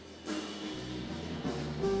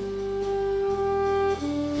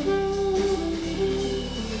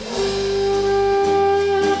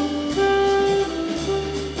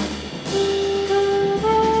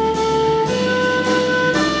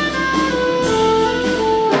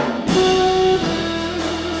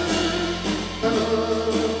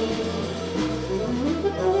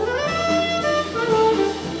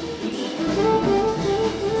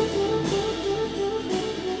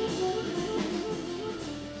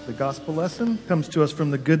The gospel lesson comes to us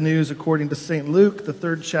from the Good News according to St. Luke, the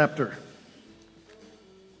 3rd chapter.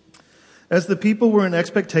 As the people were in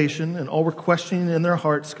expectation and all were questioning in their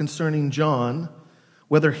hearts concerning John,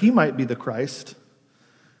 whether he might be the Christ,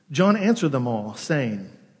 John answered them all,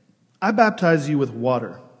 saying, I baptize you with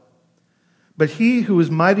water, but he who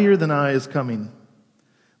is mightier than I is coming,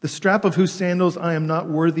 the strap of whose sandals I am not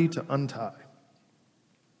worthy to untie.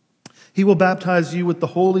 He will baptize you with the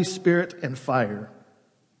Holy Spirit and fire.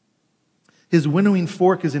 His winnowing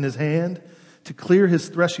fork is in his hand to clear his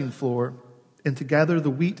threshing floor and to gather the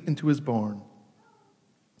wheat into his barn.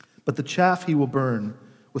 But the chaff he will burn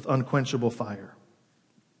with unquenchable fire.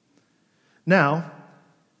 Now,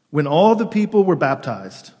 when all the people were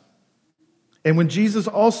baptized, and when Jesus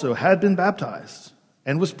also had been baptized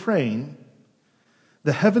and was praying,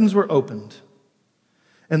 the heavens were opened,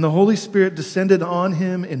 and the Holy Spirit descended on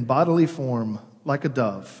him in bodily form like a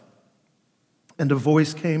dove, and a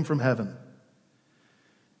voice came from heaven.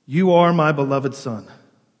 You are my beloved Son.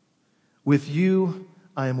 With you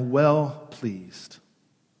I am well pleased.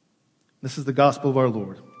 This is the gospel of our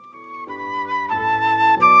Lord.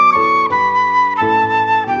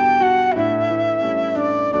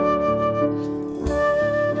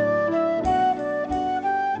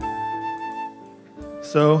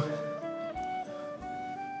 So,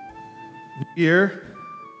 new year,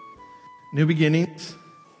 new beginnings,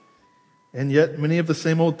 and yet many of the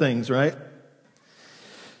same old things, right?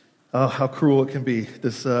 Oh, how cruel it can be.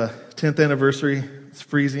 This 10th anniversary, it's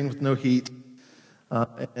freezing with no heat,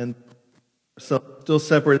 and so still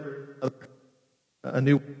separated. A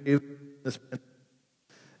new wave.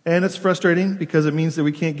 And it's frustrating because it means that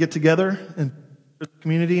we can't get together in the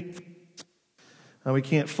community. We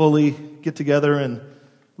can't fully get together and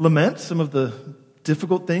lament some of the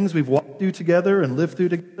difficult things we've walked through together and lived through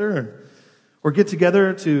together, or get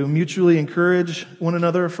together to mutually encourage one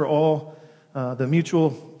another for all the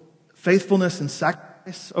mutual faithfulness and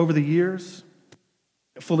sacrifice over the years,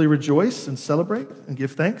 fully rejoice and celebrate and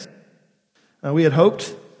give thanks. We had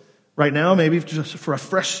hoped right now maybe just for a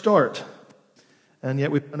fresh start, and yet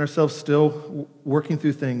we find ourselves still working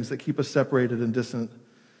through things that keep us separated and distant.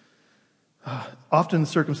 Often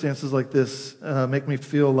circumstances like this make me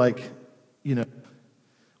feel like,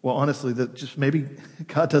 honestly, that just maybe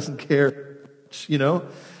God doesn't care,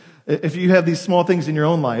 If you have these small things in your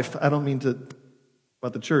own life, I don't mean to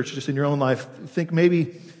about the church, just in your own life, think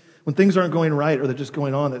maybe when things aren't going right or they're just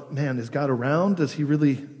going on, that, man, is God around? Does he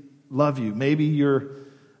really love you? Maybe you're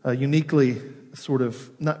uniquely sort of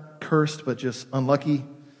not cursed, but just unlucky.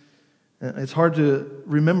 It's hard to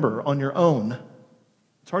remember on your own.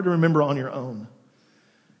 It's hard to remember on your own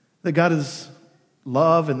that God is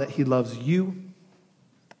love and that he loves you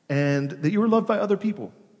and that you were loved by other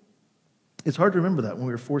people. It's hard to remember that when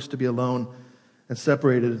we were forced to be alone and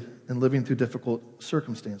separated and living through difficult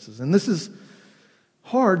circumstances. And this is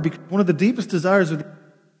hard because one of the deepest desires is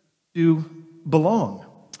to belong.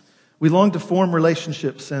 We long to form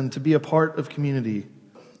relationships and to be a part of community.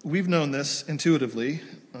 We've known this intuitively.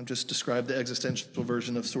 I'll just describe the existential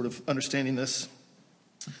version of sort of understanding this.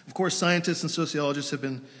 Of course, scientists and sociologists have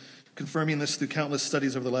been confirming this through countless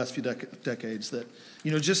studies over the last few decades that,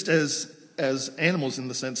 just as animals in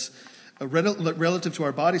the sense, relative to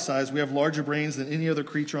our body size, we have larger brains than any other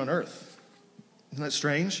creature on Earth. Isn't that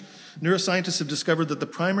strange? Neuroscientists have discovered that the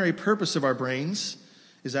primary purpose of our brains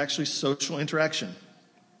is actually social interaction.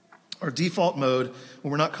 Our default mode,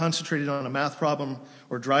 when we're not concentrated on a math problem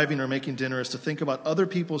or driving or making dinner, is to think about other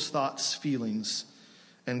people's thoughts, feelings,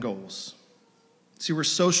 and goals. See, we're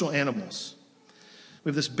social animals. We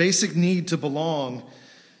have this basic need to belong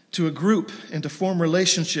to a group and to form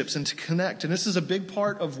relationships and to connect. And this is a big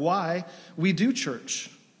part of why we do church.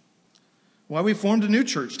 Why we formed a new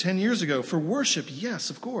church 10 years ago. For worship, yes,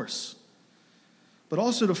 of course. But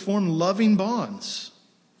also to form loving bonds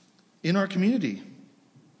in our community.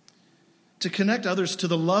 To connect others to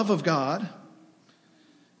the love of God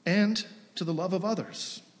and to the love of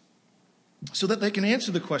others. So that they can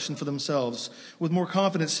answer the question for themselves with more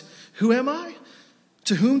confidence. Who am I?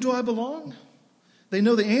 To whom do I belong? They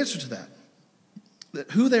know the answer to that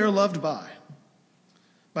who they are loved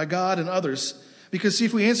by God and others. Because see,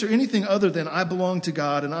 if we answer anything other than I belong to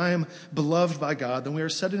God and I am beloved by God, then we are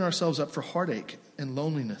setting ourselves up for heartache and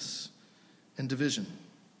loneliness and division.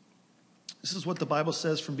 This is what the Bible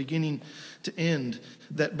says from beginning to end,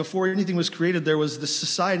 that before anything was created, there was this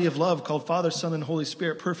society of love called Father, Son, and Holy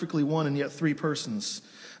Spirit, perfectly one and yet three persons.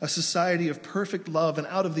 A society of perfect love, and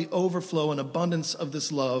out of the overflow and abundance of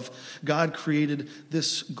this love, God created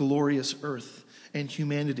this glorious earth and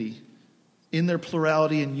humanity in their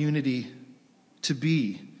plurality and unity to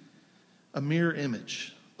be a mirror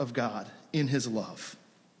image of God in his love.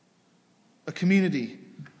 A community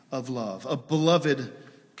of love, a beloved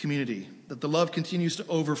community, that the love continues to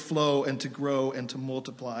overflow and to grow and to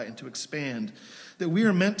multiply and to expand, that we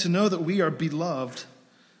are meant to know that we are beloved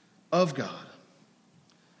of God,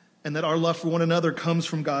 and that our love for one another comes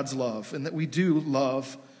from God's love, and that we do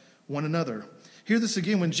love one another. Hear this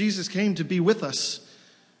again. When Jesus came to be with us,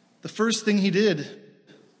 the first thing he did,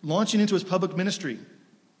 launching into his public ministry,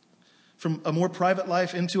 from a more private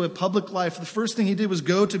life into a public life, the first thing he did was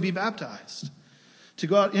go to be baptized, to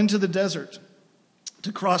go out into the desert,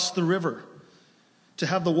 to cross the river, to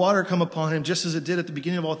have the water come upon him just as it did at the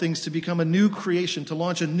beginning of all things, to become a new creation, to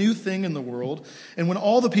launch a new thing in the world. And when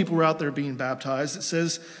all the people were out there being baptized, it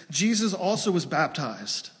says Jesus also was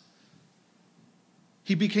baptized.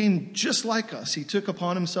 He became just like us. He took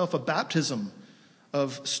upon himself a baptism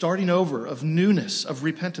of starting over, of newness, of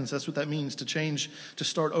repentance. That's what that means, to change, to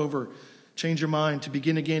start over, change your mind, to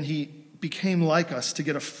begin again. He became like us to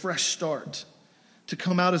get a fresh start, to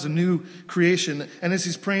come out as a new creation. And as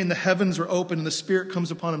he's praying, the heavens were open and the Spirit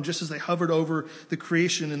comes upon him just as they hovered over the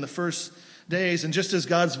creation in the first days. And just as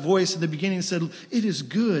God's voice in the beginning said, it is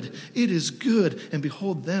good, and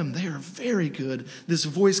behold them, they are very good. This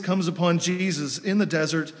voice comes upon Jesus in the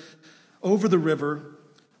desert, over the river,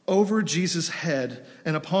 over Jesus' head,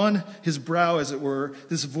 and upon his brow, as it were.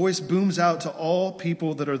 This voice booms out to all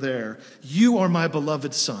people that are there. You are my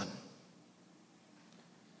beloved Son.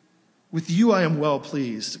 With you I am well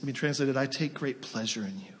pleased. It can be translated, I take great pleasure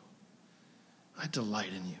in you. I delight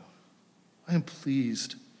in you. I am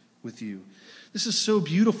pleased with you. This is so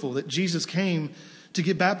beautiful that Jesus came to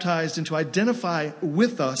get baptized and to identify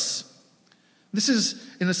with us. This is,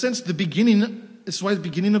 in a sense, the beginning. This is why the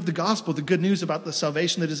beginning of the gospel, the good news about the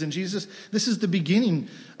salvation that is in Jesus, this is the beginning,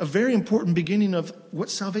 a very important beginning of what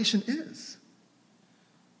salvation is.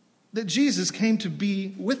 That Jesus came to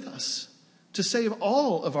be with us, to save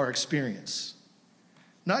all of our experience.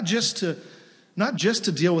 Not just to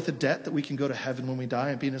deal with a debt that we can go to heaven when we die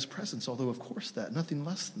and be in his presence, although of course that, nothing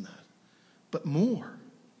less than that, but more.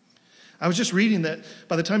 I was just reading that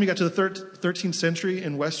by the time you got to the 13th century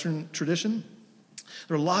in Western tradition,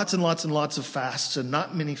 there were lots and lots and lots of fasts and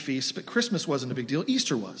not many feasts, but Christmas wasn't a big deal.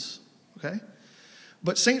 Easter was, okay?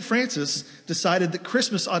 But St. Francis decided that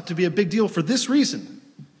Christmas ought to be a big deal for this reason.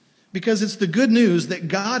 Because it's the good news that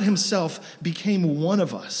God himself became one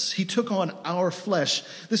of us. He took on our flesh.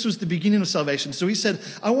 This was the beginning of salvation. So he said,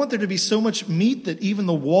 I want there to be so much meat that even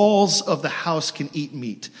the walls of the house can eat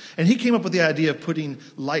meat. And he came up with the idea of putting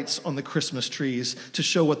lights on the Christmas trees to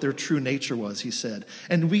show what their true nature was, he said.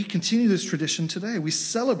 And we continue this tradition today. We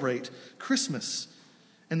celebrate Christmas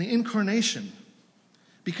and the incarnation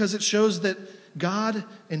because it shows that God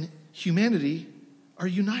and humanity are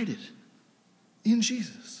united in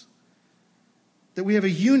Jesus. That we have a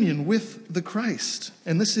union with the Christ.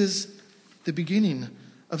 And this is the beginning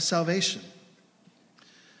of salvation.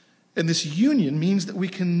 And this union means that we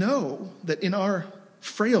can know that in our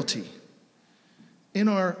frailty, in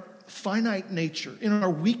our finite nature, in our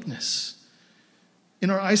weakness, in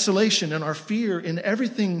our isolation, in our fear, in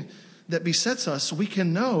everything that besets us, we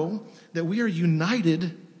can know that we are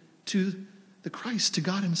united to the Christ, to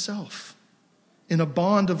God himself, in a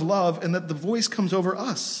bond of love, and that the voice comes over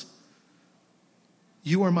us.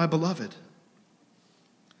 You are my beloved.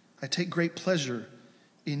 I take great pleasure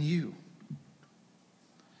in you.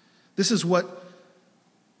 This is what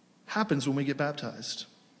happens when we get baptized.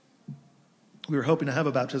 We were hoping to have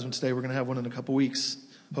a baptism today. We're going to have one in a couple weeks,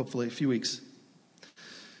 hopefully a few weeks.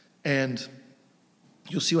 And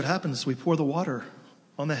you'll see what happens. We pour the water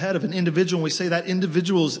on the head of an individual, and we say that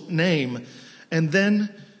individual's name. And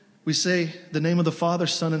then we say the name of the Father,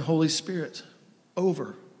 Son, and Holy Spirit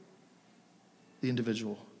over the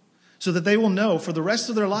individual, so that they will know for the rest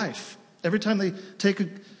of their life, every time they take a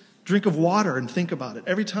drink of water and think about it,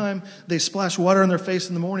 every time they splash water on their face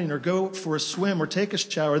in the morning or go for a swim or take a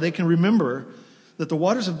shower, they can remember that the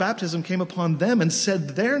waters of baptism came upon them and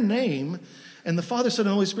said their name, and the Father, Son,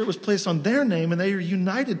 and Holy Spirit was placed on their name, and they are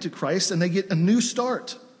united to Christ, and they get a new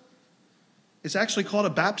start. It's actually called a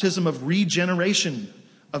baptism of regeneration,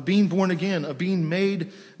 of being born again, of being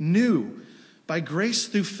made new. By grace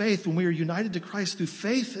through faith, when we are united to Christ through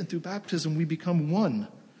faith and through baptism, we become one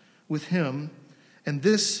with him. And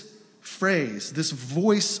this phrase, this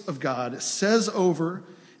voice of God says over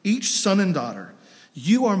each son and daughter,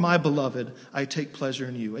 you are my beloved, I take pleasure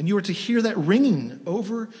in you. And you are to hear that ringing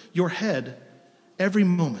over your head every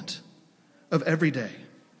moment of every day.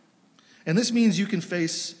 And this means you can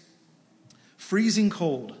face freezing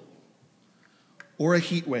cold or a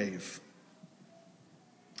heat wave,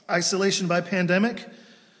 isolation by pandemic,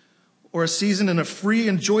 or a season in a free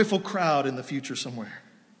and joyful crowd in the future somewhere.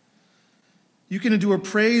 You can endure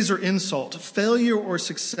praise or insult, failure or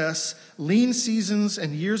success, lean seasons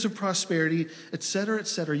and years of prosperity, etc.,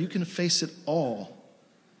 etc. You can face it all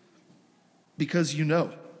because you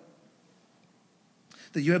know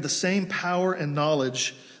that you have the same power and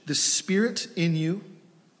knowledge, the Spirit in you,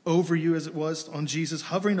 over you as it was on Jesus,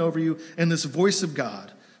 hovering over you, and this voice of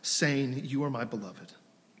God saying, "You are my beloved."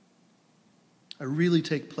 I really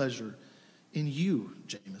take pleasure in you,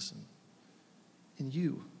 Jameson. In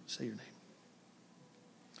you, say your name.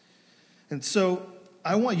 And so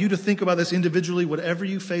I want you to think about this individually, whatever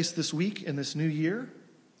you face this week and this new year.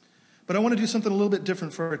 But I want to do something a little bit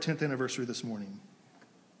different for our 10th anniversary this morning.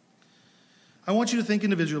 I want you to think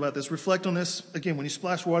individually about this. Reflect on this. Again, when you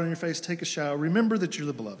splash water in your face, take a shower. Remember that you're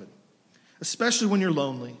the beloved, especially when you're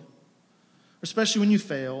lonely, especially when you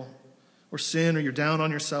fail or sin or you're down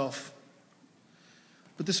on yourself.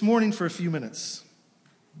 But this morning, for a few minutes,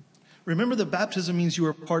 remember that baptism means you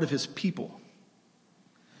are part of his people.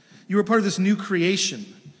 You are part of this new creation,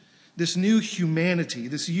 this new humanity,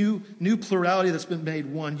 this new plurality that's been made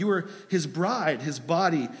one. You are his bride, his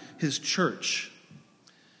body, his church.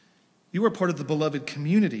 You are part of the beloved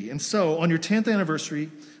community. And so, on your 10th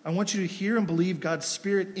anniversary, I want you to hear and believe God's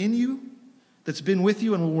Spirit in you, that's been with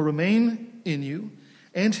you and will remain in you,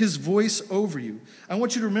 and his voice over you. I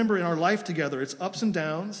want you to remember in our life together, its ups and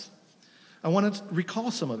downs. I want to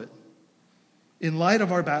recall some of it. In light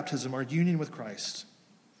of our baptism, our union with Christ.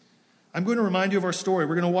 I'm going to remind you of our story.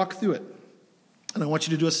 We're going to walk through it. And I want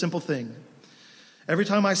you to do a simple thing. Every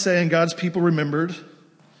time I say, "and God's people remembered,"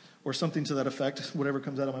 or something to that effect, whatever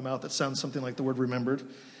comes out of my mouth that sounds something like the word remembered,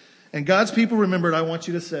 "and God's people remembered," I want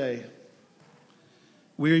you to say,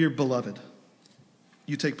 "We are your beloved.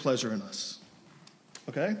 You take pleasure in us."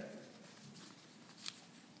 Okay?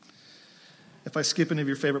 If I skip any of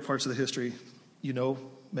your favorite parts of the history,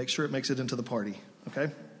 make sure it makes it into the party.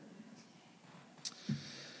 Okay?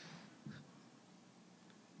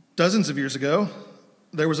 Dozens of years ago,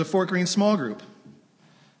 there was a Fort Greene small group,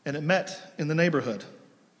 and it met in the neighborhood.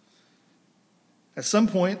 At some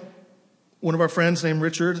point, one of our friends named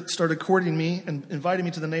Richard started courting me and inviting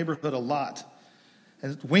me to the neighborhood a lot,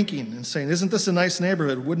 and winking and saying, "Isn't this a nice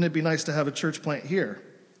neighborhood? Wouldn't it be nice to have a church plant here?"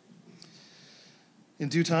 In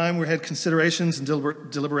due time, we had considerations and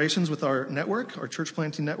deliberations with our network, our church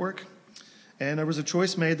planting network, and there was a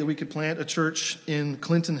choice made that we could plant a church in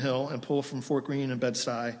Clinton Hill and pull from Fort Greene and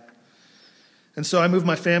Bed-Stuy. And so I moved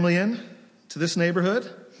my family in to this neighborhood,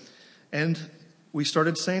 and we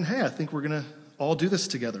started saying, "Hey, I think we're going to all do this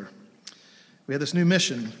together." We had this new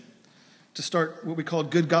mission to start what we called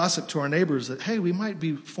good gossip to our neighbors, that, hey, we might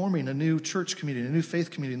be forming a new church community, a new faith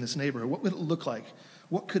community in this neighborhood. What would it look like?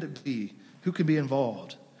 What could it be? Who could be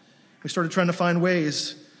involved? We started trying to find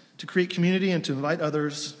ways to create community and to invite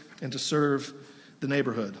others and to serve the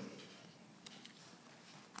neighborhood.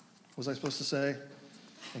 What was I supposed to say?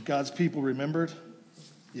 And God's people remembered?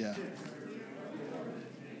 Yeah.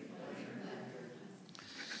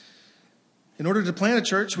 In order to plant a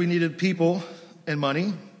church, we needed people and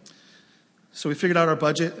money. So we figured out our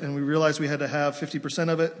budget, and we realized we had to have 50%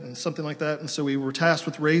 of it and something like that. And so we were tasked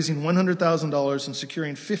with raising $100,000 and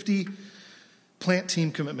securing 50 plant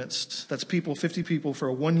team commitments. That's 50 people for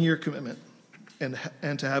a 1-year commitment,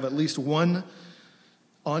 and to have at least one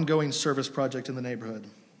ongoing service project in the neighborhood.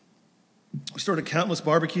 We started countless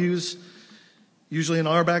barbecues, usually in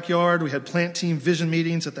our backyard. We had plant team vision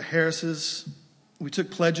meetings at the Harrises. We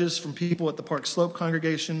took pledges from people at the Park Slope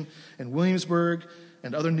congregation in Williamsburg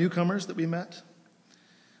and other newcomers that we met.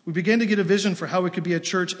 We began to get a vision for how we could be a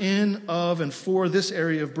church in, of, and for this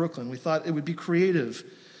area of Brooklyn. We thought it would be creative.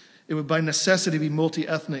 It would by necessity be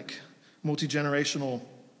multi-ethnic, multi-generational,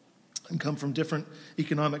 and come from different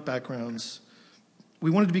economic backgrounds. We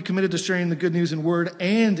wanted to be committed to sharing the good news in word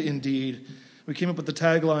and in deed. We came up with the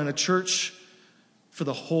tagline, "A church for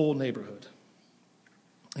the whole neighborhood."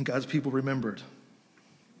 And God's people remembered.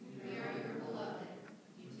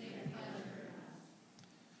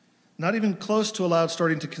 Not even close to allowed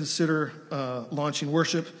starting to consider launching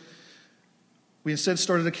worship. We instead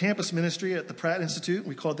started a campus ministry at the Pratt Institute.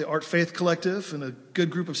 We called it the Art Faith Collective, and a good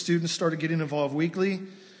group of students started getting involved weekly.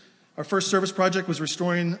 Our first service project was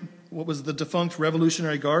restoring what was the defunct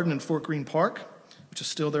Revolutionary Garden in Fort Greene Park, which is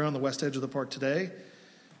still there on the west edge of the park today.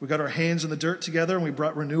 We got our hands in the dirt together, and we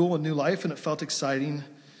brought renewal and new life, and it felt exciting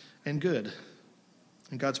and good.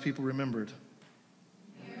 And God's people remembered.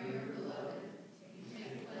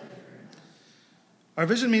 Our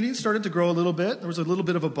vision meetings started to grow a little bit. There was a little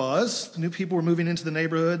bit of a buzz. New people were moving into the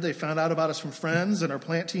neighborhood. They found out about us from friends, and our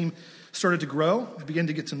plant team started to grow. We began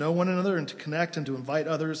to get to know one another and to connect and to invite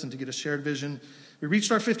others and to get a shared vision. We reached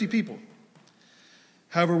our 50 people.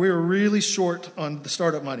 However, we were really short on the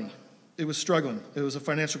startup money. It was struggling. It was a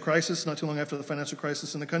financial crisis not too long after the financial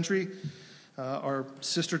crisis in the country. Our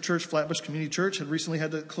sister church, Flatbush Community Church, had recently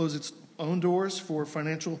had to close its own doors for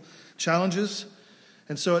financial challenges.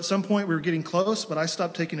 And so at some point we were getting close, but I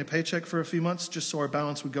stopped taking a paycheck for a few months just so our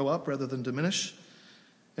balance would go up rather than diminish.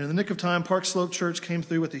 And in the nick of time, Park Slope Church came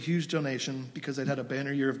through with a huge donation because they'd had a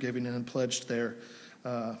banner year of giving and pledged their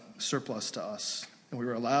surplus to us. And we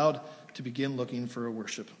were allowed to begin looking for a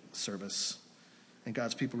worship service. And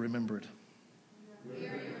God's people remembered.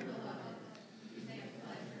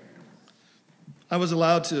 I was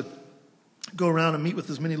allowed to go around and meet with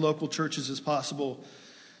as many local churches as possible,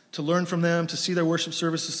 to learn from them, to see their worship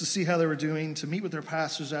services, to see how they were doing, to meet with their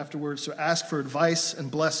pastors afterwards, to ask for advice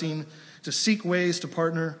and blessing, to seek ways to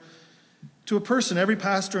partner. To a person, every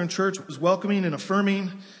pastor in church was welcoming and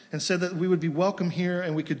affirming and said that we would be welcome here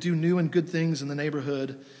and we could do new and good things in the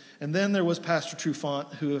neighborhood. And then there was Pastor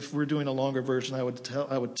Trufant, who, if we're doing a longer version, I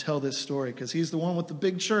would tell this story because he's the one with the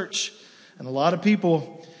big church and a lot of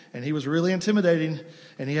people. And he was really intimidating,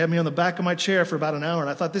 and he had me on the back of my chair for about an hour, and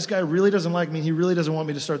I thought, this guy really doesn't like me. He really doesn't want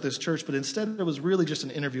me to start this church, but instead it was really just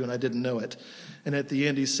an interview, and I didn't know it. And at the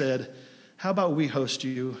end he said, how about we host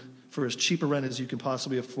you for as cheap a rent as you can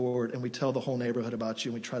possibly afford, and we tell the whole neighborhood about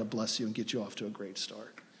you, and we try to bless you and get you off to a great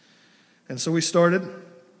start. And so we started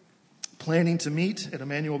planning to meet at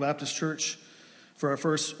Emmanuel Baptist Church for our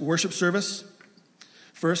first worship service.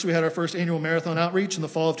 First, we had our first annual marathon outreach in the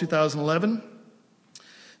fall of 2011.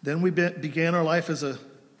 Then we began our life as a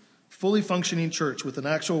fully functioning church with an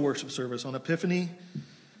actual worship service on Epiphany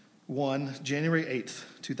 1, January 8th,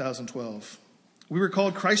 2012. We were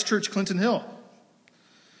called Christ Church Clinton Hill.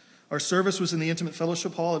 Our service was in the Intimate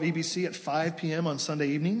Fellowship Hall of EBC at 5 p.m. on Sunday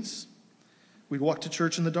evenings. We'd walk to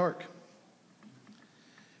church in the dark.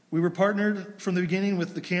 We were partnered from the beginning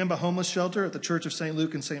with the Canba Homeless Shelter at the Church of St.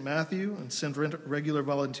 Luke and St. Matthew and sent regular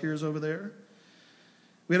volunteers over there.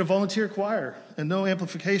 We had a volunteer choir and no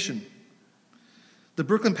amplification. The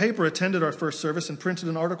Brooklyn paper attended our first service and printed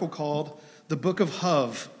an article called The Book of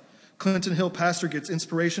Hov. Clinton Hill pastor gets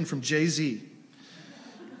inspiration from Jay-Z,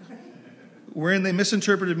 wherein they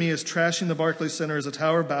misinterpreted me as trashing the Barclays Center as a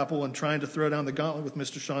Tower of Babel and trying to throw down the gauntlet with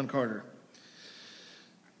Mr. Sean Carter.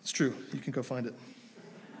 It's true. You can go find it.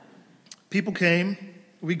 People came.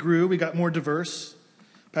 We grew. We got more diverse.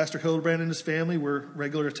 Pastor Hildebrand and his family were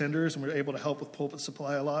regular attenders and were able to help with pulpit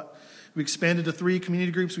supply a lot. We expanded to 3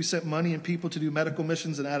 community groups. We sent money and people to do medical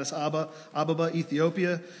missions in Addis Ababa,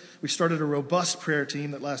 Ethiopia. We started a robust prayer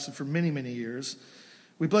team that lasted for many, many years.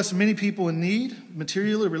 We blessed many people in need,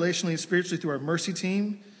 materially, relationally, and spiritually through our mercy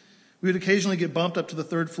team. We would occasionally get bumped up to the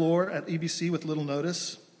 3rd floor at EBC with little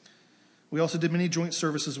notice. We also did many joint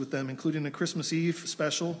services with them, including a Christmas Eve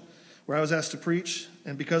special where I was asked to preach,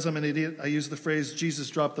 and because I'm an idiot, I used the phrase, Jesus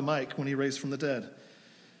dropped the mic when he raised from the dead.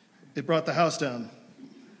 It brought the house down.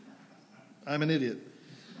 I'm an idiot.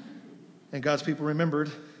 And God's people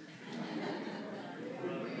remembered.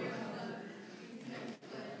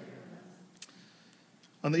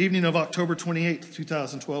 On the evening of October 28th,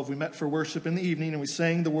 2012, we met for worship in the evening, and we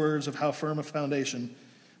sang the words of How Firm a Foundation,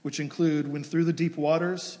 which include, when through the deep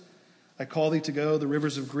waters I call thee to go, the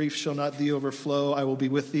rivers of grief shall not thee overflow. I will be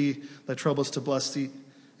with thee, thy troubles to bless thee,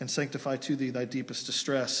 and sanctify to thee thy deepest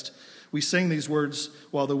distress. We sang these words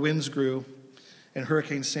while the winds grew, and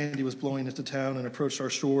Hurricane Sandy was blowing into town and approached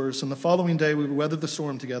our shores. And the following day, we weathered the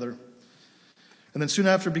storm together. And then soon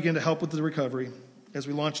after, began to help with the recovery as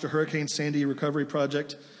we launched a Hurricane Sandy recovery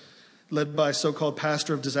project led by so-called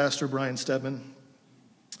pastor of disaster, Brian Stedman.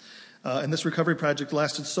 And this recovery project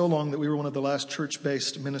lasted so long that we were one of the last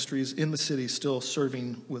church-based ministries in the city still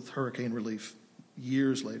serving with hurricane relief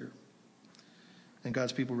years later. And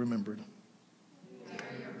God's people remembered.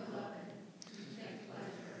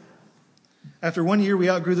 After 1 year, we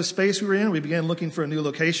outgrew the space we were in. We began looking for a new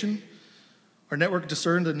location. Our network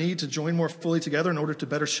discerned a need to join more fully together in order to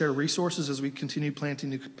better share resources as we continued planting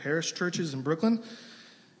new parish churches in Brooklyn.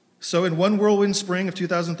 So in one whirlwind spring of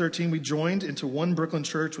 2013, we joined into one Brooklyn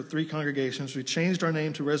church with 3 congregations. We changed our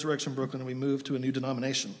name to Resurrection Brooklyn, and we moved to a new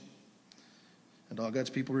denomination. And all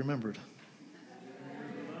God's people remembered.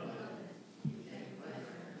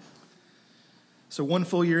 So 1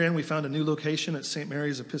 full year in, we found a new location at St.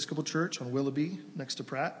 Mary's Episcopal Church on Willoughby, next to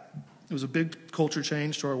Pratt. It was a big culture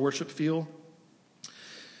change to our worship feel.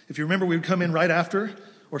 If you remember, we would come in right after,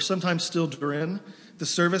 or sometimes still during, the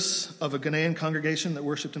service of a Ghanaian congregation that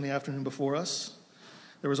worshiped in the afternoon before us.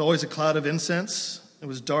 There was always a cloud of incense. It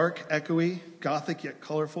was dark, echoey, gothic, yet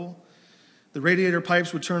colorful. The radiator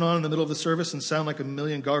pipes would turn on in the middle of the service and sound like a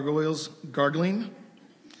million gargoyles gargling.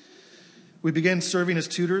 We began serving as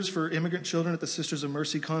tutors for immigrant children at the Sisters of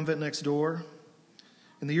Mercy convent next door.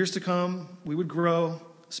 In the years to come, we would grow,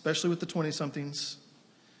 especially with the 20-somethings.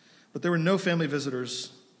 But there were no family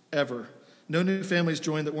visitors, ever. No new families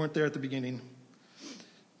joined that weren't there at the beginning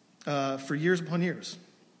for years upon years.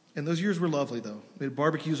 And those years were lovely, though. We had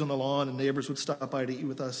barbecues on the lawn, and neighbors would stop by to eat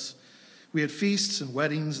with us. We had feasts and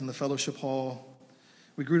weddings in the fellowship hall.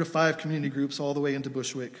 We grew to 5 community groups all the way into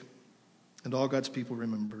Bushwick, and all God's people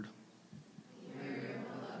remembered.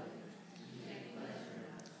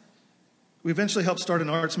 We eventually helped start an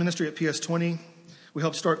arts ministry at PS20. We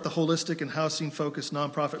helped start the holistic and housing-focused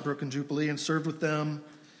nonprofit Broken Jubilee and served with them.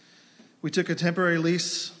 We took a temporary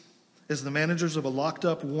lease as the managers of a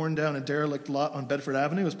locked-up, worn-down, and derelict lot on Bedford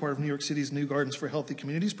Avenue as part of New York City's New Gardens for Healthy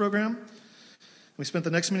Communities program. We spent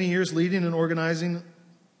the next many years leading and organizing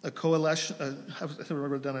a coalition, I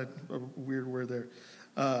wrote down a weird word there,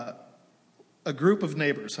 a group of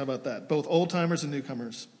neighbors, how about that, both old-timers and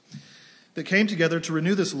newcomers, that came together to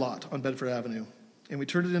renew this lot on Bedford Avenue. And we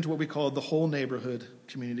turned it into what we called the whole neighborhood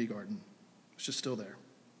community garden. It's just still there.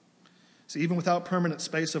 So even without permanent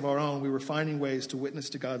space of our own, we were finding ways to witness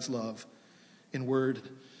to God's love in word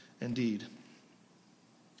and deed.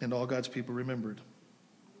 And all God's people remembered.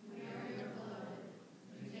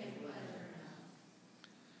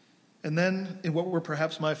 And then, in what were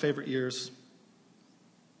perhaps my favorite years,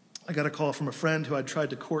 I got a call from a friend who I'd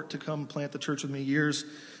tried to court to come plant the church with me years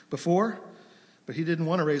before, but he didn't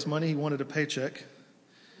want to raise money. He wanted a paycheck.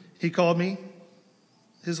 He called me.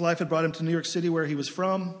 His life had brought him to New York City, where he was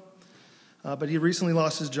from, but he recently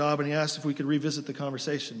lost his job, and he asked if we could revisit the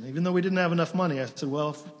conversation. Even though we didn't have enough money, I said, well,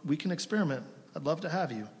 if we can experiment, I'd love to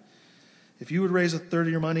have you. If you would raise a third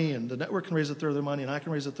of your money, and the network can raise a third of their money, and I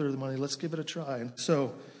can raise a third of the money, let's give it a try. And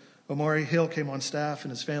so Omari Hill came on staff,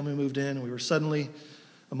 and his family moved in, and we were suddenly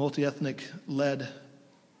a multi-ethnic led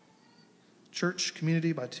church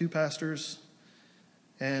community by 2 pastors,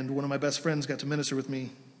 and one of my best friends got to minister with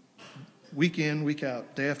me week in, week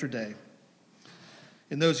out, day after day.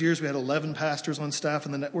 In those years, we had 11 pastors on staff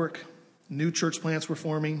in the network. New church plants were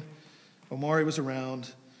forming. Omari was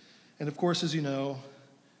around. And of course, as you know,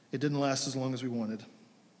 it didn't last as long as we wanted.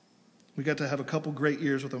 We got to have a couple great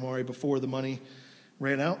years with Omari before the money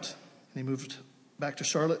ran out, and he moved back to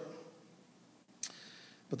Charlotte.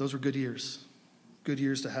 But those were good years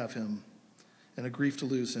to have him, and a grief to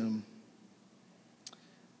lose him.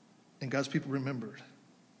 And God's people remembered.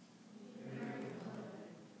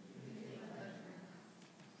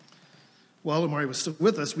 While Omari was still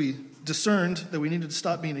with us, we discerned that we needed to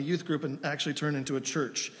stop being a youth group and actually turn into a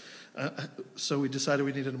church. So we decided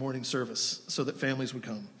we needed a morning service so that families would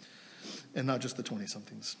come, and not just the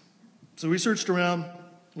 20-somethings. So we searched around.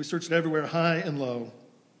 We searched everywhere, high and low.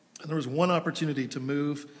 And there was one opportunity to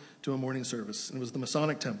move to a morning service, and it was the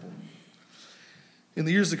Masonic Temple. In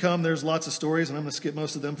the years to come, there's lots of stories, and I'm going to skip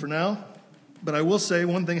most of them for now. But I will say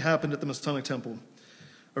one thing happened at the Masonic Temple.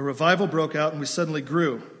 A revival broke out, and we suddenly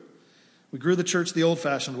grew. We grew the church the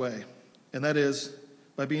old-fashioned way, and that is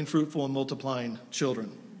by being fruitful and multiplying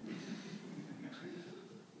children.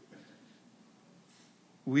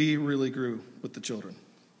 We really grew with the children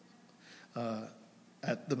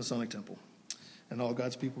at the Masonic Temple, and all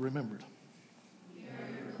God's people remembered.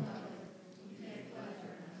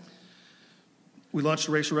 We launched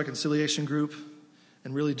a racial reconciliation group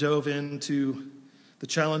and really dove into the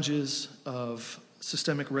challenges of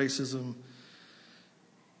systemic racism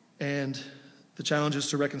and the challenges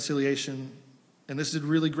to reconciliation. And this did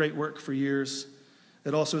really great work for years.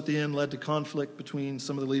 It also, at the end, led to conflict between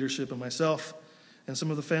some of the leadership and myself, and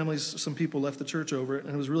some of the families, some people left the church over it,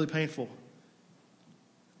 and it was really painful.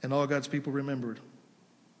 And all God's people remembered.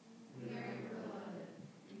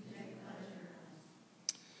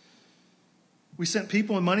 We sent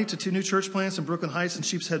people and money to 2 new church plants in Brooklyn Heights and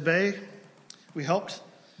Sheepshead Bay. We helped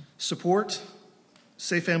support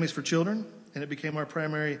Safe Families for Children, and it became our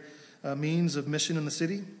primary means of mission in the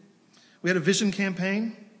city. We had a vision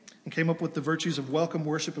campaign and came up with the virtues of welcome,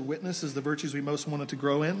 worship, and witness as the virtues we most wanted to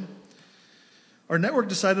grow in. Our network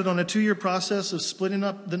decided on a 2-year process of splitting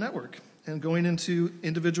up the network and going into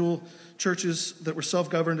individual churches that were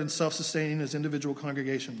self-governed and self-sustaining as individual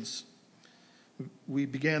congregations. We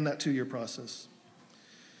began that 2-year process.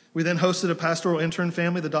 We then hosted a pastoral intern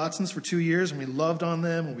family, the Dotsons, for 2 years, and we loved on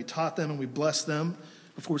them, and we taught them, and we blessed them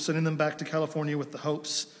before sending them back to California with the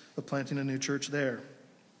hopes of planting a new church there.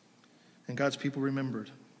 And God's people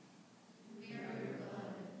remembered.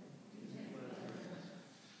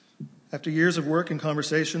 After years of work and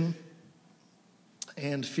conversation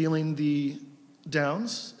and feeling the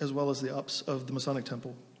downs as well as the ups of the Masonic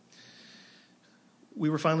Temple, we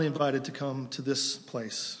were finally invited to come to this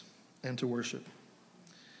place and to worship.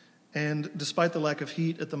 And despite the lack of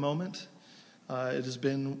heat at the moment, it has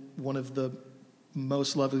been one of the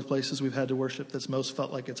most lovely places we've had to worship that's most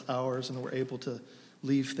felt like it's ours, and we're able to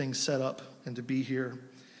leave things set up and to be here.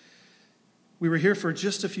 We were here for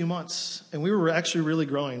just a few months, and we were actually really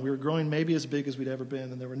growing. We were growing maybe as big as we'd ever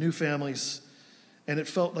been, and there were new families, and it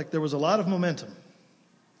felt like there was a lot of momentum.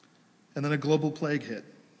 And then a global plague hit,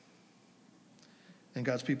 and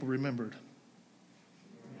God's people remembered.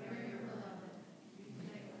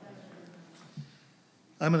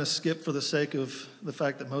 I'm going to skip, for the sake of the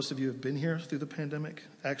fact that most of you have been here through the pandemic,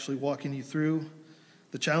 actually walking you through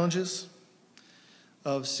the challenges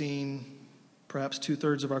of seeing perhaps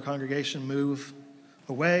 2/3 of our congregation move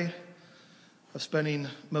away, of spending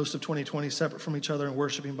most of 2020 separate from each other and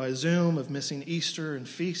worshiping by Zoom, of missing Easter and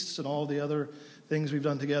feasts and all the other things we've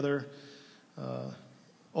done together,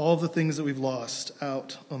 all the things that we've lost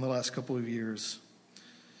out on the last couple of years.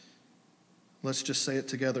 Let's just say it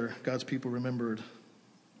together. God's people remembered.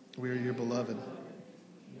 We are your beloved.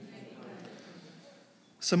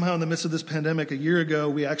 Somehow in the midst of this pandemic, a year ago,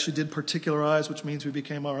 we actually did particularize, which means we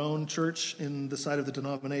became our own church in the side of the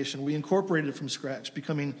denomination. We incorporated it from scratch,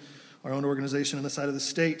 becoming our own organization in the side of the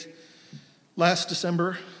state. Last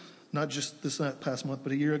December, not just this past month,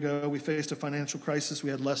 but a year ago, we faced a financial crisis.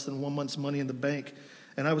 We had less than 1 month's money in the bank,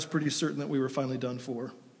 and I was pretty certain that we were finally done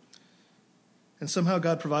for. And somehow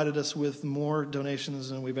God provided us with more donations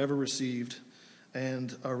than we've ever received,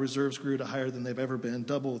 and our reserves grew to higher than they've ever been,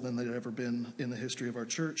 double than they've ever been in the history of our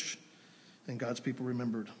church. And God's people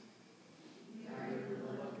remembered.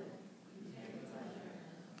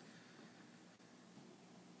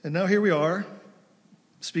 And now here we are.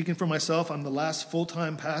 Speaking for myself, I'm the last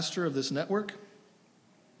full-time pastor of this network.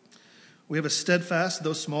 We have a steadfast,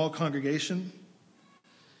 though small, congregation.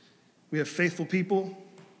 We have faithful people.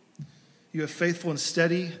 You have faithful and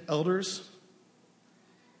steady elders.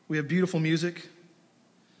 We have beautiful music.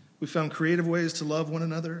 We found creative ways to love one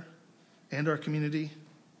another and our community.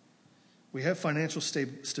 We have financial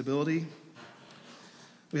stability.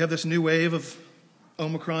 We have this new wave of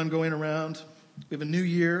Omicron going around. We have a new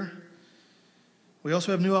year. We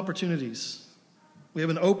also have new opportunities. We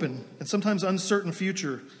have an open and sometimes uncertain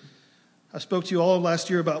future. I spoke to you all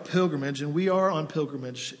last year about pilgrimage, and we are on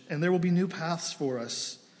pilgrimage, and there will be new paths for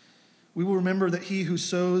us. We will remember that he who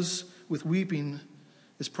sows with weeping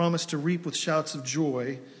is promised to reap with shouts of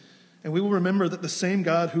joy. And we will remember that the same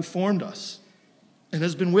God who formed us and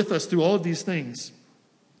has been with us through all of these things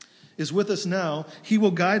is with us now. He will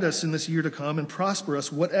guide us in this year to come and prosper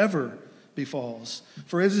us whatever befalls.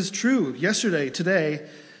 For it is true yesterday, today,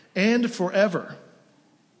 and forever.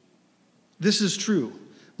 This is true.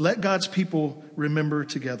 Let God's people remember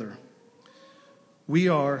together. We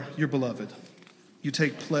are your beloved. You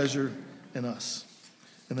take pleasure in us.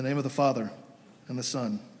 In the name of the Father, and the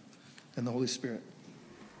Son, and the Holy Spirit.